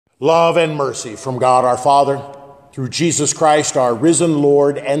Love and mercy from God our Father, through Jesus Christ, our risen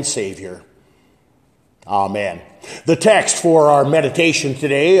Lord and Savior. Amen. The text for our meditation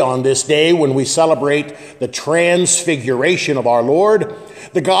today, on this day when we celebrate the transfiguration of our Lord,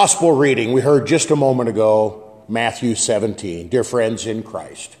 the gospel reading we heard just a moment ago, Matthew 17. Dear friends in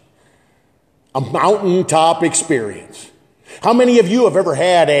Christ, a mountaintop experience. How many of you have ever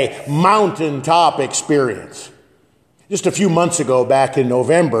had a mountaintop experience? Just a few months ago, back in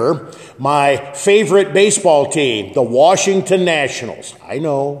November, my favorite baseball team, the Washington Nationals. I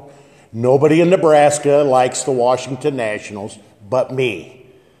know, nobody in Nebraska likes the Washington Nationals but me.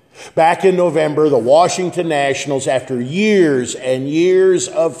 Back in November, the Washington Nationals, after years and years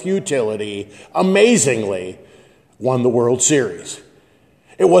of futility, amazingly won the World Series.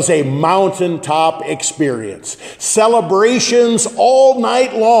 It was a mountaintop experience. Celebrations all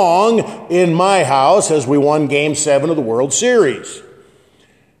night long in my house as we won Game 7 of the World Series.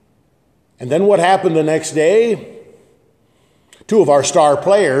 And then what happened the next day? Two of our star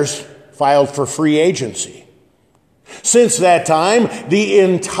players filed for free agency. Since that time, the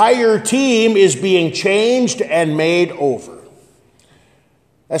entire team is being changed and made over.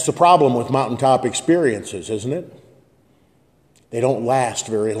 That's the problem with mountaintop experiences, isn't it? They don't last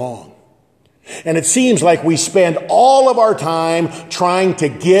very long. And it seems like we spend all of our time trying to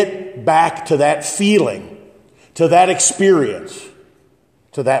get back to that feeling, to that experience,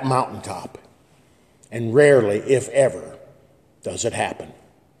 to that mountaintop. And rarely, if ever, does it happen.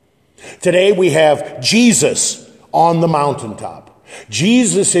 Today we have Jesus on the mountaintop.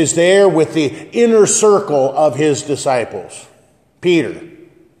 Jesus is there with the inner circle of his disciples, Peter,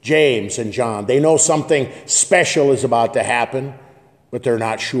 James, and John. They know something special is about to happen, but they're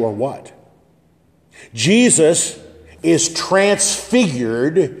not sure what. Jesus is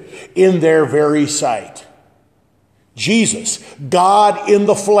transfigured in their very sight. Jesus, God in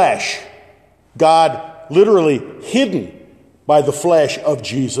the flesh, God literally hidden by the flesh of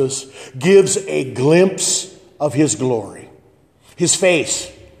Jesus, gives a glimpse of his glory. His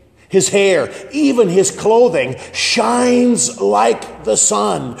face, his hair, even his clothing shines like the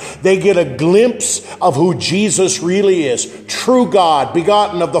sun. They get a glimpse of who Jesus really is. True God,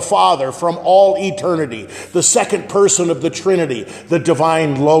 begotten of the Father from all eternity. The second person of the Trinity, the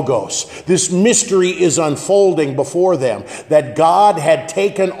divine Logos. This mystery is unfolding before them, that God had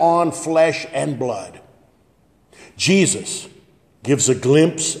taken on flesh and blood. Jesus gives a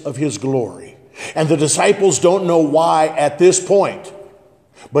glimpse of his glory. And the disciples don't know why at this point,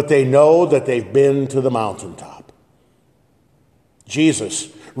 but they know that they've been to the mountaintop. Jesus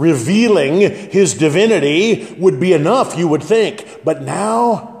revealing his divinity would be enough, you would think. But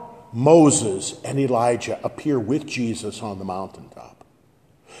now Moses and Elijah appear with Jesus on the mountaintop.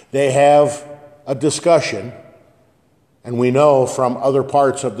 They have a discussion, and we know from other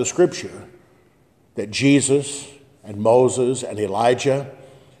parts of the scripture that Jesus and Moses and Elijah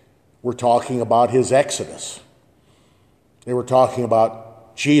were talking about his exodus. They were talking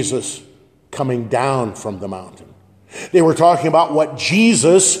about Jesus coming down from the mountain. They were talking about what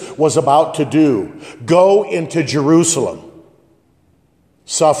Jesus was about to do. Go into Jerusalem,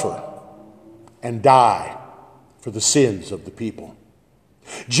 suffer, and die for the sins of the people.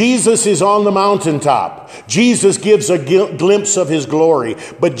 Jesus is on the mountaintop. Jesus gives a glimpse of his glory,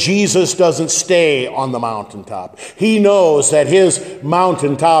 but Jesus doesn't stay on the mountaintop. He knows that his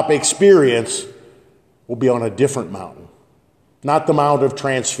mountaintop experience will be on a different mountain. Not the Mount of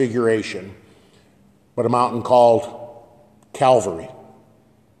Transfiguration, but a mountain called Calvary,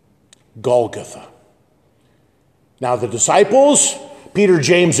 Golgotha. Now the disciples, Peter,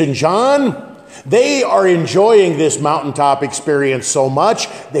 James, and John, they are enjoying this mountaintop experience so much,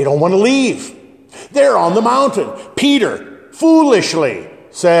 they don't want to leave. They're on the mountain. Peter foolishly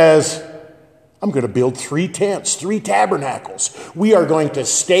says, I'm going to build 3 tents, 3 tabernacles. We are going to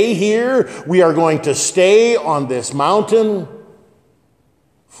stay here. We are going to stay on this mountain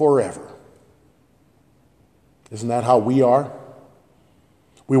forever. Isn't that how we are?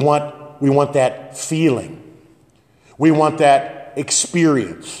 We want that feeling. We want that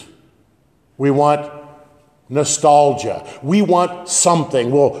experience. We want nostalgia. We want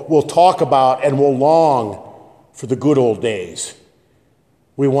something we'll talk about and we'll long for the good old days.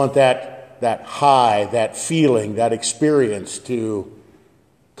 We want that high, that feeling, that experience to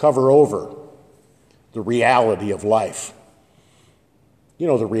cover over the reality of life. You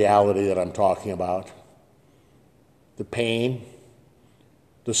know the reality that I'm talking about. The pain,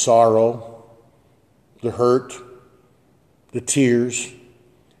 the sorrow, the hurt, the tears,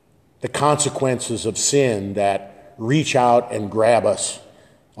 the consequences of sin that reach out and grab us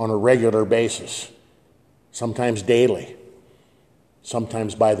on a regular basis, sometimes daily.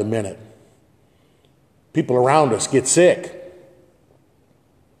 sometimes by the minute. People around us get sick,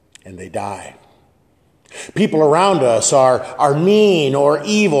 and they die. People around us are mean or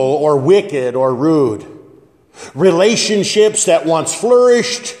evil or wicked or rude. Relationships that once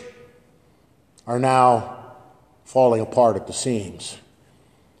flourished are now falling apart at the seams.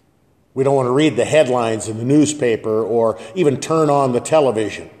 We don't want to read the headlines in the newspaper or even turn on the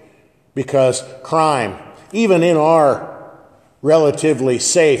television because crime, even in our relatively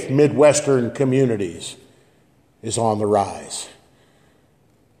safe Midwestern communities, is on the rise.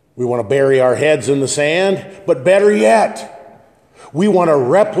 We want to bury our heads in the sand, but better yet, we want to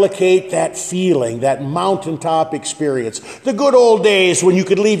replicate that feeling, that mountaintop experience. The good old days when you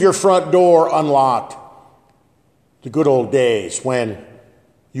could leave your front door unlocked. The good old days when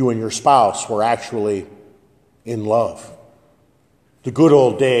you and your spouse were actually in love. The good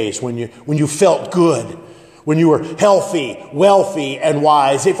old days when you felt good, when you were healthy, wealthy, and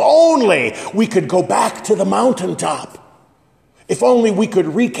wise. If only we could go back to the mountaintop. If only we could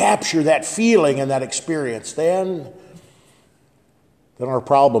recapture that feeling and that experience, then our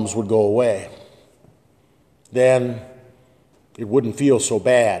problems would go away. Then it wouldn't feel so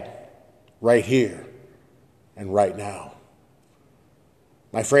bad right here and right now.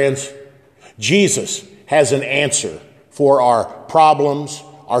 My friends, Jesus has an answer for our problems,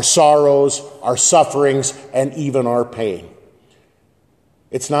 our sorrows, our sufferings, and even our pain.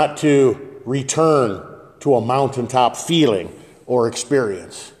 It's not to return to a mountaintop feeling or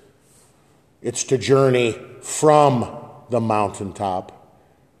experience. It's to journey from the mountaintop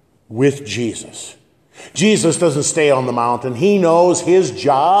with Jesus. Jesus doesn't stay on the mountain. He knows his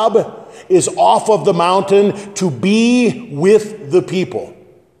job is off of the mountain to be with the people.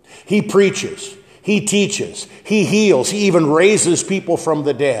 He preaches, he teaches, he heals, he even raises people from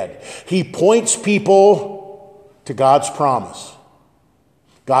the dead. He points people to God's promise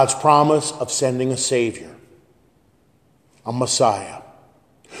of sending a Savior, a Messiah,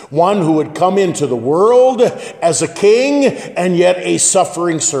 one who would come into the world as a king and yet a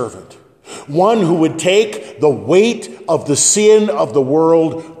suffering servant, one who would take the weight of the sin of the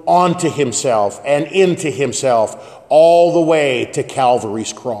world onto himself and into himself all the way to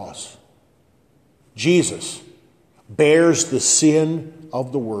Calvary's cross. Jesus bears the sin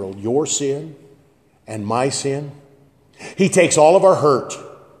of the world, your sin and my sin. He takes all of our hurt,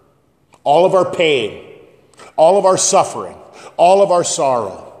 all of our pain, all of our suffering, all of our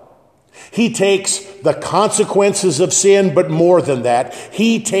sorrow. He takes the consequences of sin, but more than that,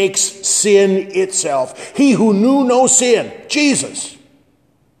 he takes sin itself. He who knew no sin, Jesus,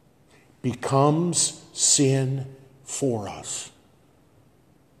 becomes sin for us.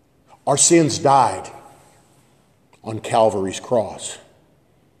 Our sins died on Calvary's cross.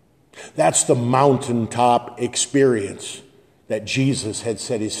 That's the mountaintop experience that Jesus had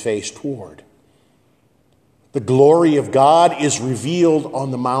set his face toward. The glory of God is revealed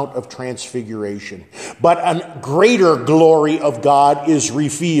on the Mount of Transfiguration, but a greater glory of God is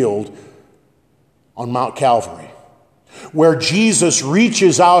revealed on Mount Calvary, where Jesus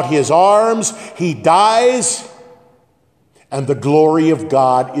reaches out his arms, he dies, and the glory of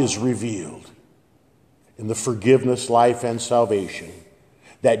God is revealed in the forgiveness, life, and salvation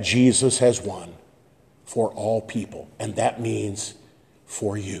that Jesus has won for all people, and that means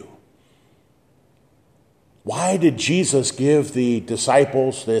for you. Why did Jesus give the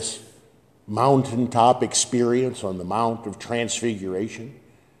disciples this mountaintop experience on the Mount of Transfiguration?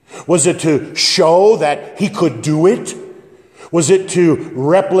 Was it to show that he could do it? Was it to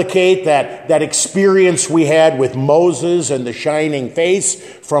replicate that experience we had with Moses and the shining face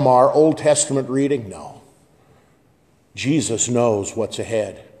from our Old Testament reading? No. Jesus knows what's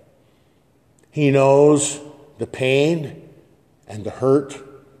ahead. He knows the pain and the hurt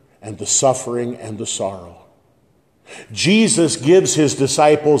and the suffering and the sorrow. Jesus gives his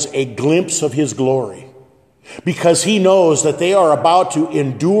disciples a glimpse of his glory because he knows that they are about to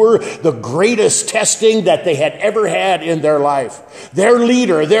endure the greatest testing that they had ever had in their life. Their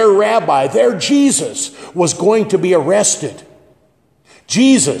leader, their rabbi, their Jesus was going to be arrested.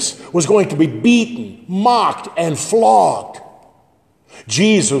 Jesus was going to be beaten, mocked, and flogged.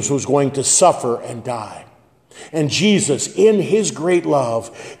 Jesus was going to suffer and die. And Jesus, in his great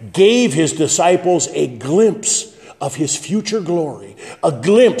love, gave his disciples a glimpse of his future glory, a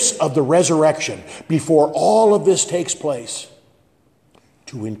glimpse of the resurrection before all of this takes place,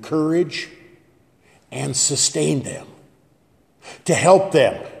 to encourage and sustain them, to help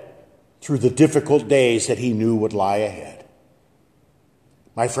them through the difficult days that he knew would lie ahead.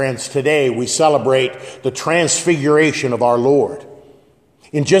 My friends, today we celebrate the transfiguration of our Lord.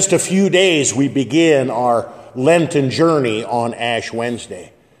 In just a few days, we begin our Lenten journey on Ash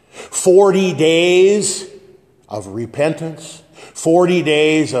Wednesday. 40 days of repentance, 40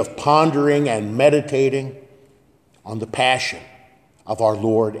 days of pondering and meditating on the passion of our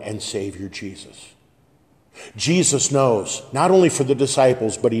Lord and Savior Jesus. Jesus knows, not only for the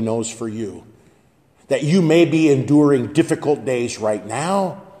disciples, but he knows for you, that you may be enduring difficult days right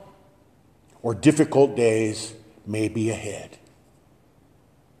now, or difficult days may be ahead.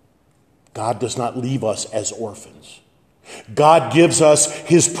 God does not leave us as orphans. God gives us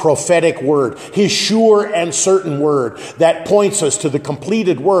his prophetic word, his sure and certain word that points us to the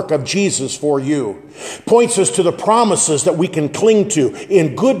completed work of Jesus for you, points us to the promises that we can cling to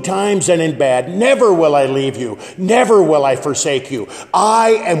in good times and in bad. Never will I leave you. Never will I forsake you. I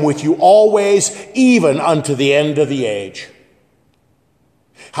am with you always, even unto the end of the age.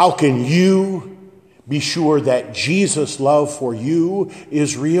 How can you be sure that Jesus' love for you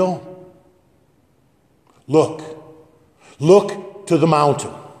is real? Look to the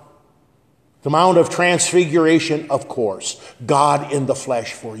mountain. The Mount of Transfiguration, of course. God in the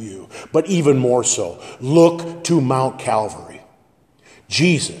flesh for you. But even more so, look to Mount Calvary.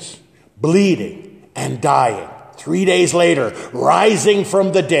 Jesus, bleeding and dying. 3 days later, rising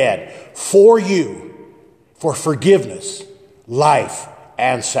from the dead for you, for forgiveness, life,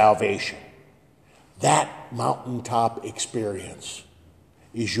 and salvation. That mountaintop experience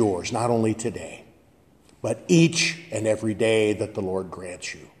is yours, not only today, but each and every day that the Lord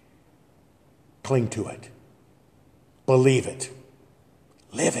grants you. Cling to it. Believe it.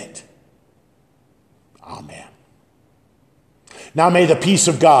 Live it. Amen. Now may the peace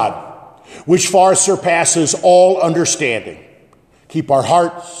of God, which far surpasses all understanding, keep our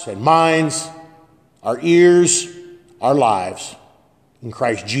hearts and minds, our ears, our lives in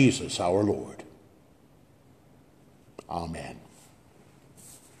Christ Jesus our Lord. Amen.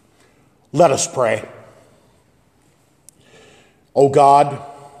 Let us pray. O God,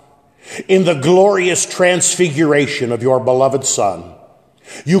 in the glorious transfiguration of your beloved Son,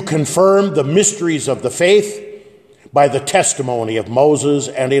 you confirmed the mysteries of the faith by the testimony of Moses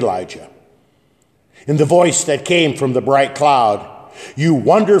and Elijah. In the voice that came from the bright cloud, you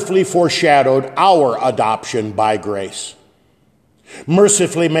wonderfully foreshadowed our adoption by grace.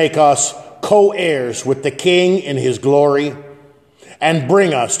 Mercifully make us co-heirs with the King in his glory, and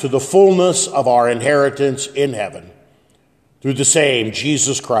bring us to the fullness of our inheritance in heaven. Through the same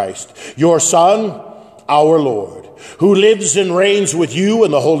Jesus Christ, your Son, our Lord, who lives and reigns with you in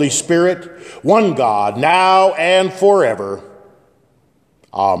the Holy Spirit, one God, now and forever.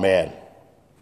 Amen.